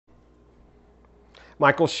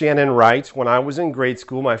Michael Shannon writes, when I was in grade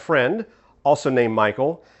school, my friend, also named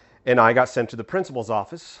Michael, and I got sent to the principal's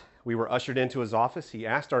office. We were ushered into his office. He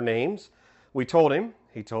asked our names. We told him.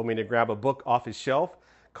 He told me to grab a book off his shelf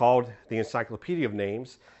called the Encyclopedia of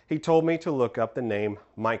Names. He told me to look up the name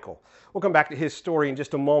Michael. We'll come back to his story in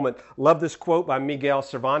just a moment. Love this quote by Miguel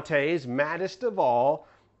Cervantes. Maddest of all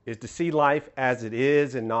is to see life as it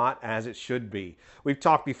is and not as it should be. We've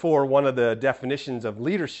talked before, one of the definitions of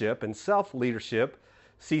leadership and self-leadership,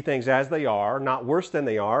 see things as they are, not worse than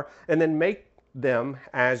they are, and then make them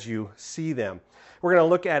as you see them. We're going to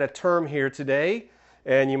look at a term here today,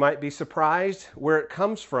 and you might be surprised where it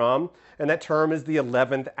comes from, and that term is the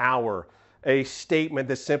 11th hour, a statement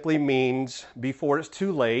that simply means before it's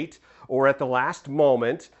too late or at the last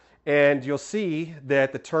moment. And you'll see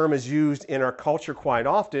that the term is used in our culture quite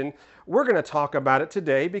often. We're going to talk about it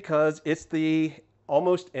today because it's the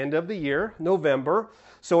almost end of the year, November.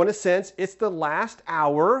 So in a sense, it's the last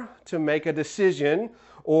hour to make a decision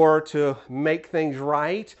or to make things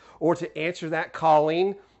right or to answer that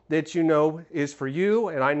calling that you know is for you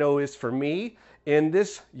and I know is for me in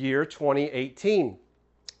this year 2018.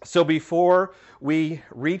 So before we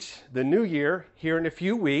reach the new year here in a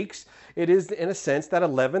few weeks, it is in a sense that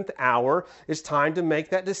 11th hour is time to make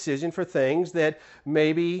that decision for things that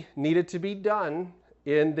maybe needed to be done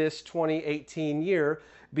in this 2018 year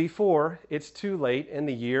before it's too late and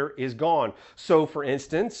the year is gone. So for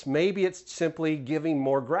instance, maybe it's simply giving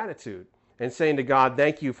more gratitude and saying to God,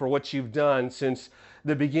 thank you for what you've done since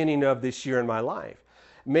the beginning of this year in my life.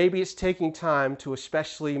 Maybe it's taking time to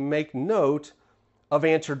especially make note of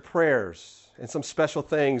answered prayers and some special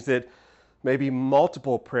things that maybe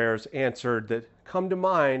multiple prayers answered that come to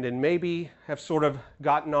mind and maybe have sort of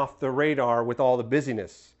gotten off the radar with all the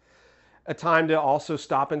busyness. A time to also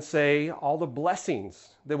stop and say all the blessings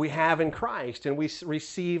that we have in Christ and we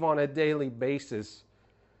receive on a daily basis.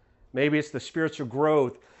 Maybe it's the spiritual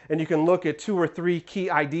growth, and you can look at 2 or 3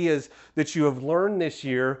 key ideas that you have learned this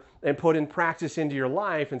year and put in practice into your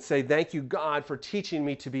life and say, thank you, God, for teaching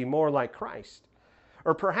me to be more like Christ.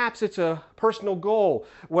 Or perhaps it's a personal goal,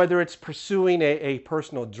 whether it's pursuing a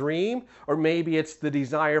personal dream, or maybe it's the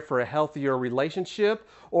desire for a healthier relationship,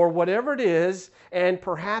 or whatever it is, and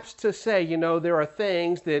perhaps to say, you know, there are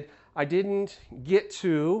things that I didn't get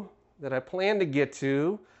to, that I planned to get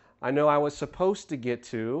to, I know I was supposed to get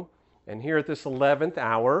to, and here at this 11th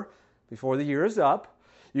hour, before the year is up,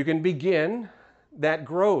 you can begin that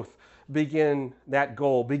growth. Begin that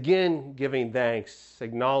goal. Begin giving thanks,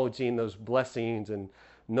 acknowledging those blessings and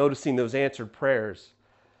noticing those answered prayers.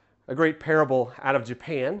 A great parable out of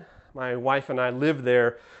Japan. My wife and I lived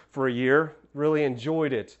there for a year, really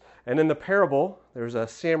enjoyed it. And in the parable, there's a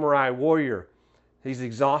samurai warrior. He's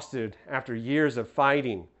exhausted after years of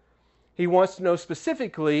fighting. He wants to know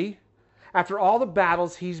specifically, after all the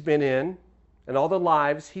battles he's been in and all the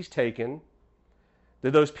lives he's taken,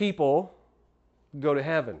 did those people go to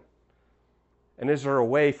heaven? And is there a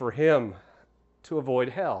way for him to avoid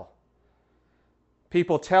hell?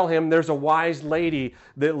 People tell him there's a wise lady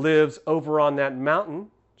that lives over on that mountain.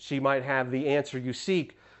 She might have the answer you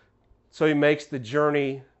seek. So he makes the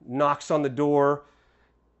journey, knocks on the door.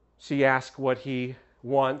 She asks what he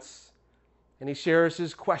wants, and he shares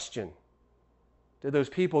his question. Did those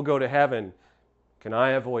people go to heaven? Can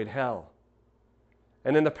I avoid hell?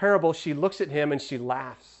 And in the parable, she looks at him and she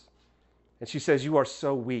laughs. And she says, you are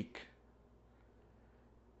so weak.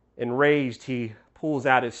 Enraged, he pulls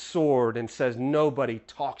out his sword and says, nobody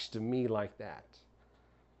talks to me like that.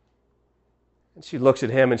 And she looks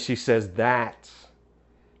at him and she says, that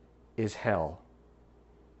is hell.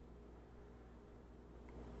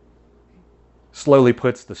 Slowly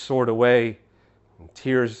puts the sword away, and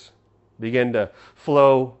tears begin to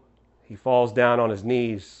flow. He falls down on his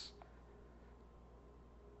knees.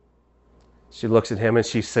 She looks at him and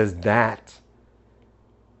she says, that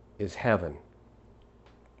is heaven.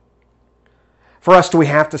 For us, do we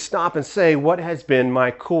have to stop and say, what has been my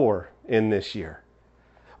core in this year?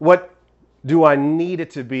 What do I need it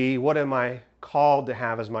to be? What am I called to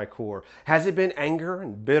have as my core? Has it been anger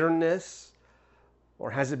and bitterness? Or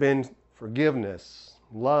has it been forgiveness,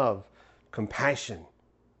 love, compassion?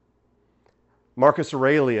 Marcus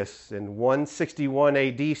Aurelius in 161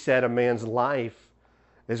 AD said a man's life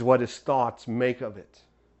is what his thoughts make of it.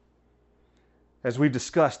 As we've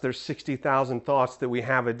discussed, there's 60,000 thoughts that we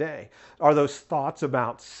have a day. Are those thoughts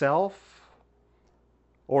about self?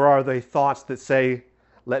 Or are they thoughts that say,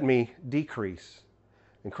 let me decrease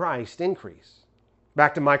and Christ increase?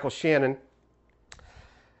 Back to Michael Shannon.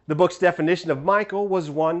 The book's definition of Michael was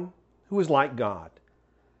one who was like God.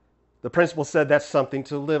 The principal said that's something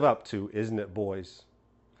to live up to, isn't it, boys?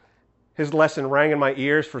 His lesson rang in my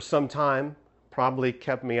ears for some time, probably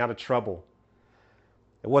kept me out of trouble.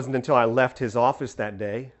 It wasn't until I left his office that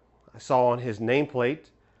day, I saw on his nameplate,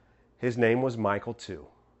 his name was Michael too.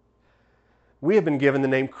 We have been given the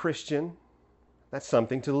name Christian. That's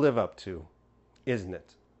something to live up to, isn't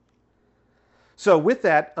it? So with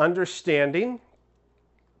that understanding,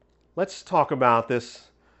 let's talk about this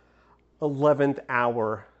 11th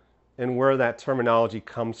hour and where that terminology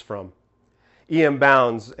comes from. E.M.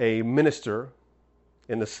 Bounds, a minister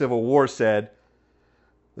in the Civil War, said,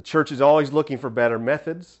 "The church is always looking for better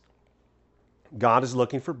methods. God is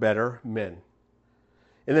looking for better men."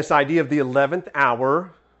 In this idea of the 11th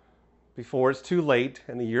hour, before it's too late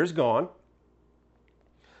and the year's gone,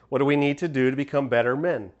 what do we need to do to become better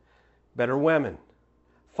men, better women,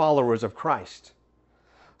 followers of Christ?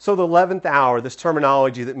 So the 11th hour, this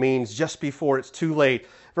terminology that means just before it's too late,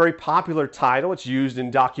 very popular title. It's used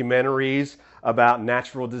in documentaries about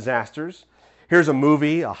natural disasters. Here's a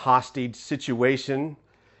movie, A Hostage Situation.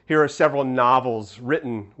 Here are several novels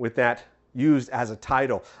written with that used as a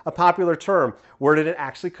title. A popular term. Where did it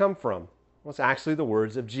actually come from? Well, it's actually the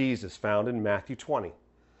words of Jesus found in Matthew 20.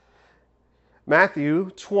 Matthew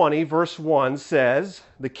 20 verse 1 says,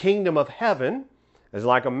 "The kingdom of heaven is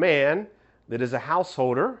like a man that is a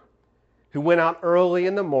householder who went out early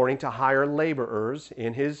in the morning to hire laborers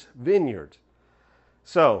in his vineyard."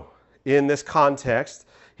 So, in this context,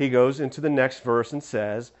 he goes into the next verse and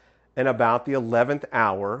says, "And about the 11th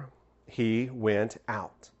hour, he went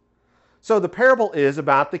out." So the parable is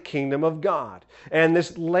about the kingdom of God. And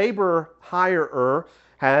this labor hirer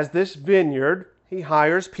has this vineyard. He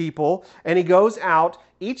hires people and he goes out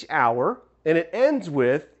each hour, and it ends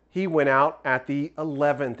with, he went out at the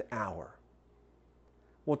 11th hour.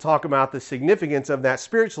 We'll talk about the significance of that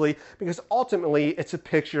spiritually, because ultimately it's a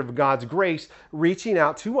picture of God's grace reaching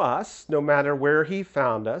out to us no matter where he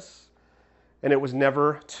found us, and it was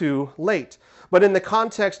never too late. But in the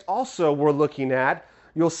context also we're looking at,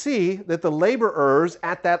 you'll see that the laborers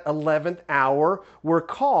at that 11th hour were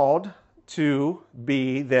called to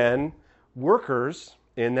be then workers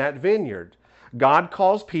in that vineyard. God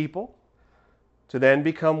calls people to then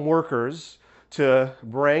become workers to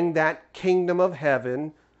bring that kingdom of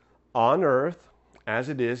heaven on earth as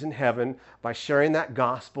it is in heaven by sharing that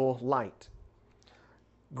gospel light.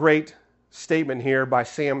 Great statement here by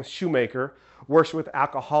Sam Shoemaker, works with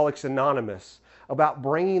Alcoholics Anonymous, about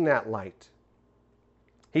bringing that light.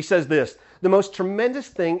 He says this, "The most tremendous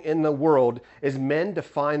thing in the world is men to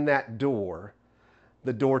find that door,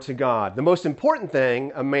 the door to God. The most important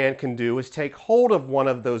thing a man can do is take hold of one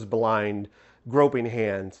of those blind, groping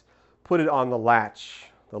hands, put it on the latch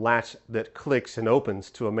that clicks and opens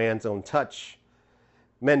to a man's own touch.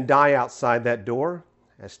 Men die outside that door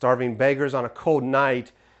as starving beggars on a cold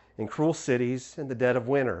night in cruel cities in the dead of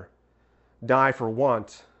winter, die for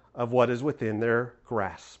want of what is within their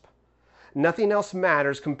grasp. Nothing else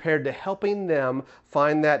matters compared to helping them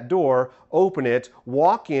find that door, open it,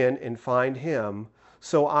 walk in and find him.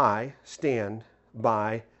 So I stand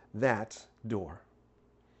by that door."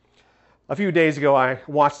 A few days ago, I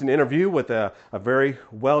watched an interview with a very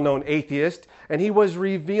well-known atheist, and he was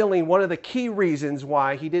revealing one of the key reasons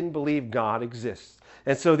why he didn't believe God exists.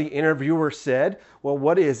 And so the interviewer said, "Well,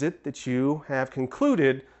 what is it that you have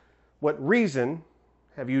concluded? What reason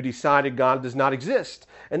have you decided God does not exist?"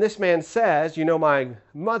 And this man says, "My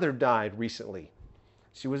mother died recently.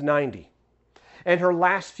 She was 90. And her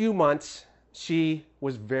last few months, she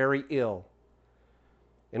was very ill.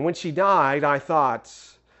 And when she died, I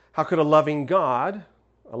thought, how could a loving God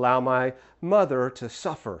allow my mother to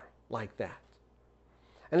suffer like that?"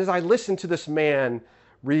 And as I listened to this man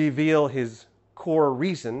reveal his core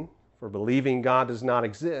reason for believing God does not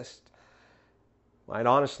exist, quite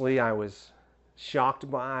honestly, I was shocked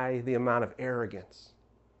by the amount of arrogance.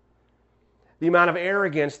 The amount of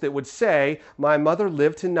arrogance that would say, my mother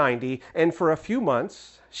lived to 90, and for a few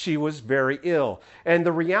months, she was very ill. And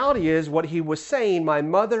the reality is what he was saying, my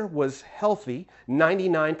mother was healthy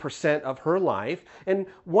 99% of her life, and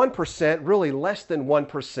 1%, really less than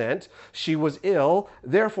 1%, she was ill,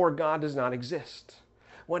 therefore God does not exist.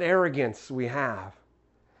 What arrogance we have.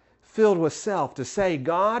 Filled with self to say,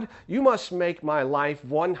 God, you must make my life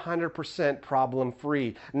 100%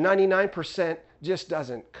 problem-free. 99% just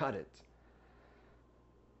doesn't cut it.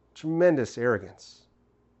 Tremendous arrogance.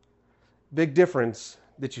 Big difference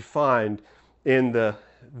that you find in the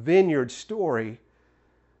vineyard story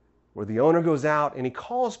where the owner goes out and he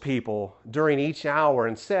calls people during each hour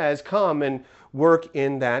and says, come and work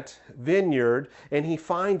in that vineyard. And he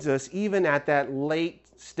finds us even at that late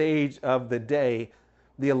stage of the day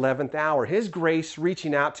the 11th hour. His grace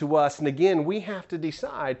reaching out to us. And again, we have to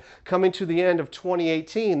decide, coming to the end of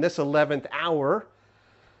 2018, this 11th hour,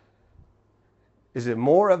 is it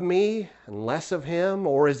more of me and less of him,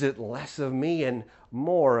 or is it less of me and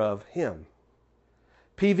more of him?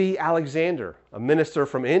 P.V. Alexander, a minister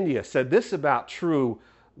from India, said this about true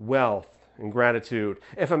wealth and gratitude.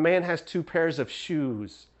 If a man has 2 pairs of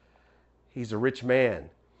shoes, he's a rich man.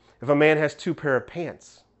 If a man has 2 pairs of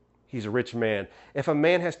pants, he's a rich man. If a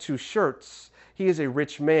man has 2 shirts, he is a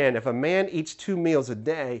rich man. If a man eats 2 meals a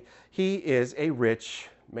day, he is a rich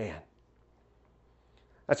man.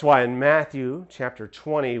 That's why in Matthew chapter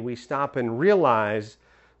 20, we stop and realize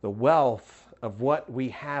the wealth of what we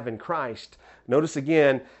have in Christ. Notice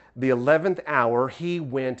again, the 11th hour, he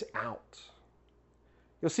went out.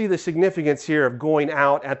 You'll see the significance here of going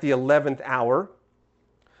out at the 11th hour.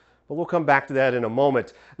 But we'll come back to that in a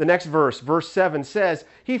moment. The next verse, verse 7 says,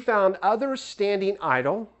 He found others standing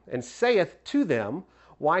idle, and saith to them,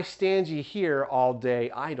 Why stand ye here all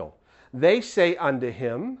day idle? They say unto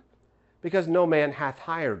him, Because no man hath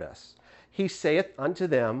hired us. He saith unto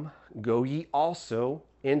them, Go ye also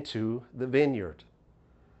into the vineyard.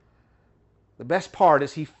 The best part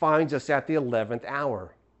is he finds us at the 11th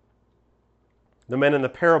hour. The men in the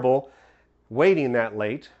parable waiting that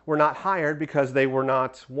late were not hired because they were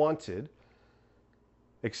not wanted,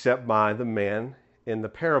 except by the man in the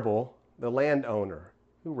parable, the landowner,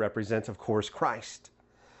 who represents, of course, Christ.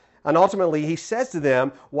 And ultimately, he says to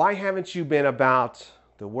them, Why haven't you been about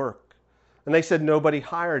the work? And they said, Nobody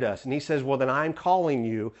hired us. And he says, Well, then I'm calling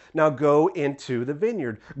you. Now go into the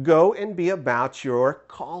vineyard. Go and be about your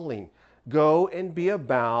calling. Go and be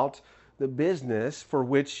about the business for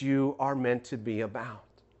which you are meant to be about.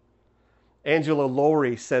 Angela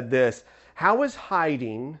Laurie said this, How is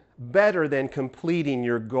hiding better than completing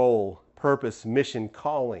your goal, purpose, mission,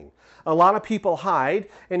 calling? A lot of people hide,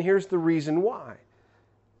 and here's the reason why.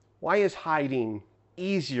 Why is hiding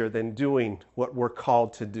easier than doing what we're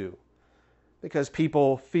called to do? Because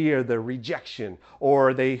people fear the rejection,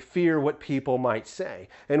 or they fear what people might say.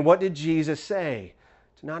 And what did Jesus say?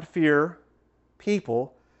 To not fear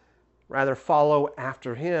people, rather follow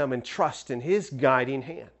after him and trust in his guiding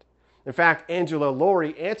hand. In fact, Angela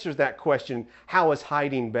Laurie answers that question, how is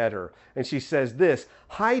hiding better? And she says this,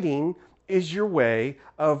 hiding is your way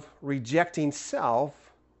of rejecting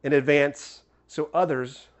self in advance so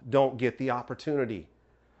others don't get the opportunity.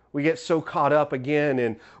 We get so caught up again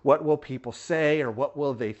in what will people say or what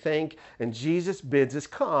will they think. And Jesus bids us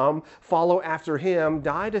come, follow after him,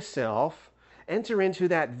 die to self, enter into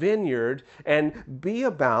that vineyard and be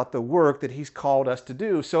about the work that he's called us to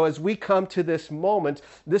do. So as we come to this moment,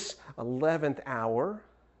 this 11th hour,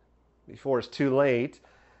 before it's too late,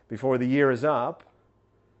 before the year is up,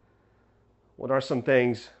 what are some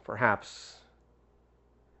things perhaps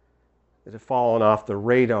that have fallen off the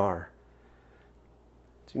radar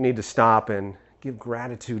that you need to stop and give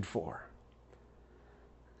gratitude for?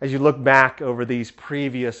 As you look back over these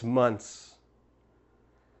previous months,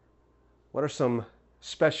 what are some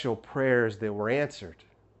special prayers that were answered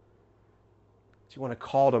that you want to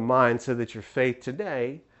call to mind so that your faith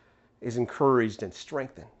today is encouraged and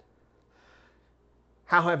strengthened?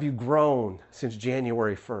 How have you grown since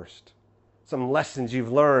January 1st? Some lessons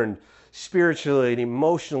you've learned spiritually and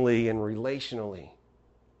emotionally and relationally.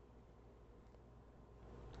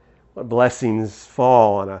 What blessings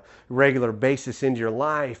fall on a regular basis into your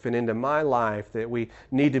life and into my life that we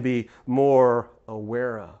need to be more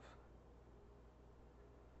aware of?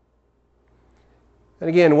 And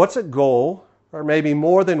again, what's a goal, or maybe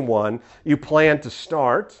more than one, you plan to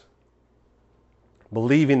start,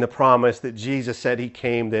 believing the promise that Jesus said he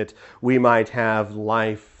came that we might have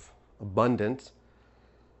life abundant?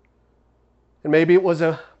 And maybe it was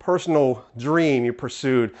a personal dream you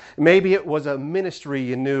pursued. Maybe it was a ministry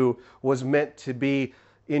you knew was meant to be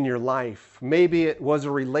in your life. Maybe it was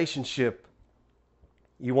a relationship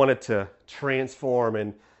you wanted to transform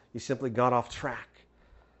and you simply got off track.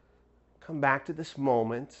 Come back to this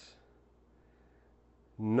moment.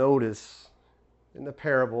 Notice in the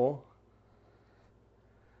parable,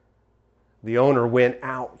 the owner went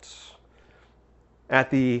out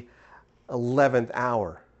at the 11th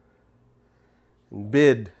hour and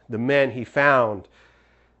bid the men he found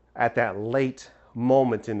at that late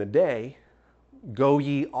moment in the day, go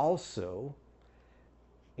ye also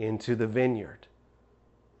into the vineyard.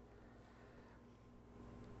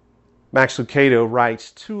 Max Lucado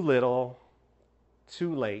writes, too little,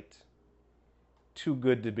 too late, too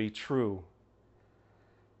good to be true.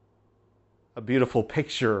 A beautiful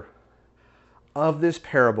picture of this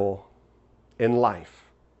parable in life.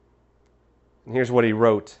 And here's what he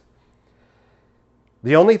wrote.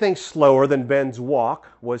 The only thing slower than Ben's walk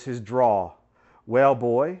was his draw. Well,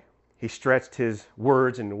 boy, he stretched his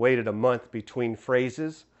words and waited a month between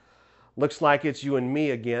phrases. Looks like it's you and me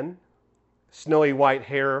again. Snowy white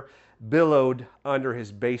hair billowed under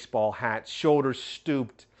his baseball hat, shoulders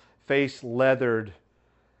stooped, face leathered.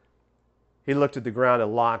 He looked at the ground a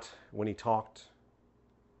lot when he talked.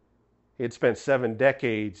 He had spent 7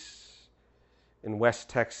 decades in West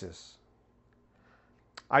Texas.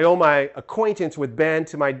 I owe my acquaintance with Ben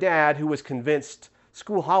to my dad, who was convinced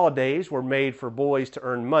school holidays were made for boys to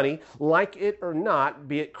earn money. Like it or not,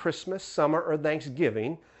 be it Christmas, summer, or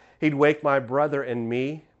Thanksgiving, he'd wake my brother and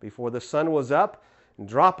me before the sun was up and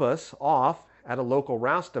drop us off at a local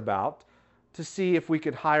roustabout to see if we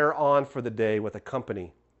could hire on for the day with a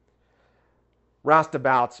company.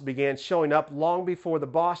 Roustabouts began showing up long before the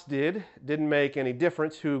boss did. Didn't make any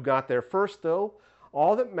difference who got there first, though.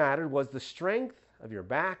 All that mattered was the strength of your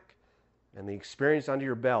back and the experience under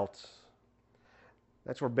your belt.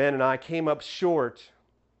 That's where Ben and I came up short.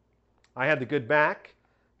 I had the good back,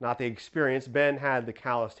 not the experience. Ben had the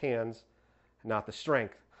calloused hands, not the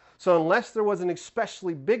strength. So unless there was an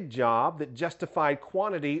especially big job that justified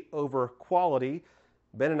quantity over quality,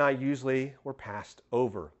 Ben and I usually were passed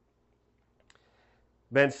over.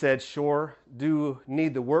 Ben said, "Sure do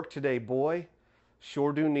need the work today, boy.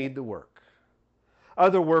 Sure do need the work."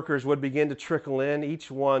 Other workers would begin to trickle in.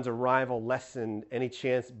 Each one's arrival lessened any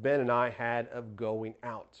chance Ben and I had of going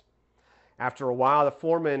out. After a while, the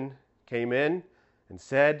foreman came in and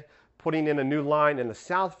said, "Putting in a new line in the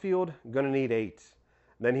south field, gonna need 8.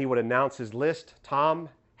 Then he would announce his list. "Tom,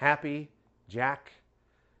 Happy, Jack,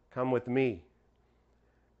 come with me."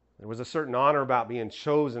 There was a certain honor about being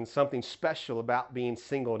chosen, something special about being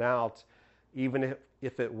singled out, even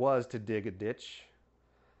if it was to dig a ditch.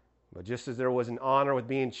 But just as there was an honor with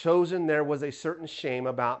being chosen, there was a certain shame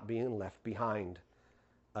about being left behind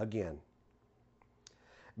again.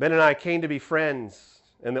 Ben and I came to be friends.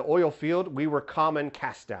 In the oil field, we were common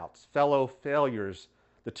castouts, fellow failures,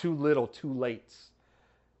 the too little, too lates.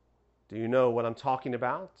 Do you know what I'm talking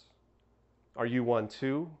about? Are you one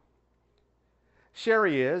too?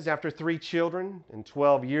 Sherry is. After 3 children and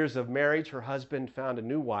 12 years of marriage, her husband found a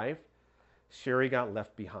new wife. Sherry got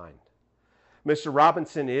left behind. Mr.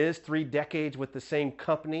 Robinson is 3 decades with the same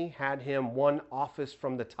company, had him one office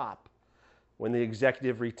from the top. When the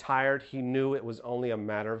executive retired, he knew it was only a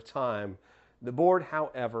matter of time. The board,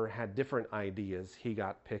 however, had different ideas. He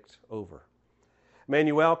got picked over.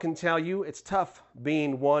 Manuel can tell you it's tough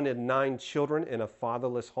being one in 9 children in a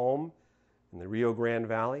fatherless home in the Rio Grande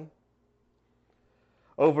Valley.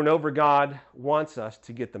 Over and over, God wants us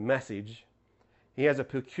to get the message. He has a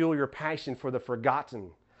peculiar passion for the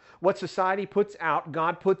forgotten. What society puts out,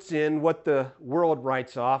 God puts in. What the world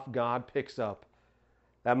writes off, God picks up.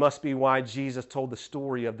 That must be why Jesus told the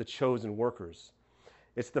story of the chosen workers.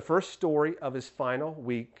 It's the first story of his final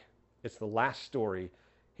week. It's the last story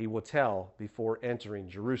he will tell before entering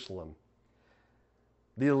Jerusalem.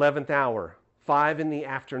 The 11th hour, 5 in the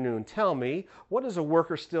afternoon. Tell me, what is a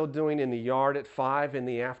worker still doing in the yard at 5 in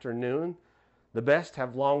the afternoon? The best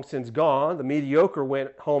have long since gone. The mediocre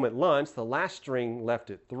went home at lunch. The last string left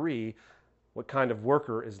at 3. What kind of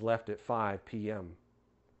worker is left at 5 p.m.?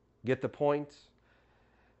 Get the point?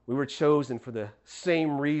 We were chosen for the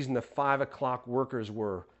same reason the 5 o'clock workers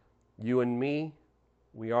were. You and me,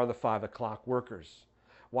 we are the 5 o'clock workers.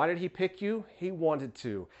 Why did he pick you? He wanted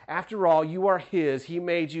to. After all, you are his. He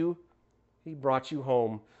made you. He brought you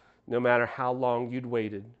home. No matter how long you'd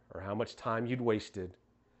waited or how much time you'd wasted,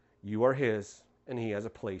 you are his, and he has a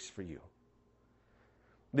place for you.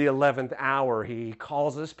 The 11th hour, he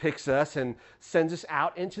calls us, picks us, and sends us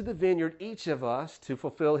out into the vineyard, each of us, to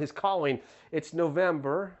fulfill his calling. It's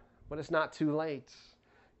November, but it's not too late.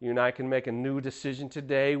 You and I can make a new decision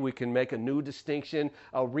today. We can make a new distinction,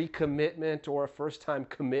 a recommitment, or a first-time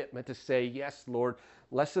commitment to say, "Yes, Lord,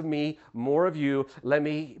 less of me, more of you. Let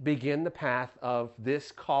me begin the path of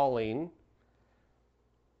this calling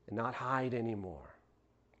and not hide anymore."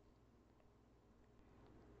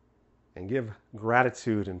 And give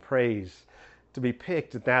gratitude and praise to be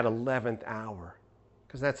picked at that 11th hour,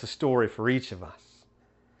 because that's a story for each of us.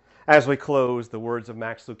 As we close, the words of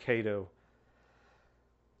Max Lucado.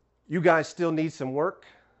 You guys still need some work?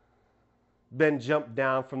 Ben jumped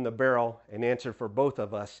down from the barrel and answered for both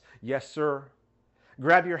of us, "Yes, sir."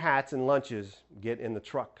 Grab your hats and lunches, get in the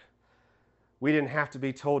truck. We didn't have to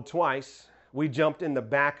be told twice. We jumped in the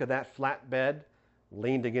back of that flatbed,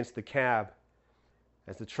 leaned against the cab.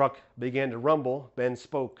 As the truck began to rumble, Ben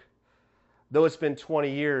spoke. Though it's been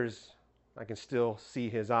 20 years, I can still see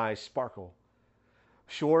his eyes sparkle.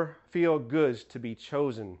 "Sure feel good to be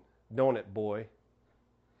chosen, don't it, boy?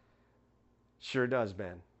 Sure does,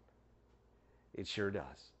 Ben. It sure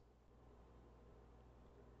does.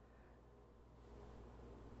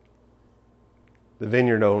 The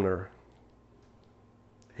vineyard owner,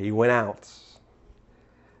 he went out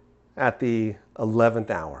at the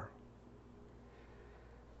 11th hour,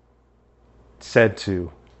 said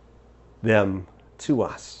to them, to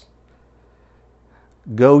us,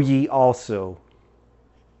 go ye also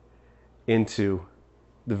into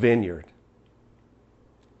the vineyard.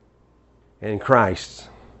 And in Christ,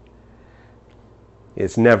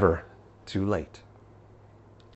 it's never too late.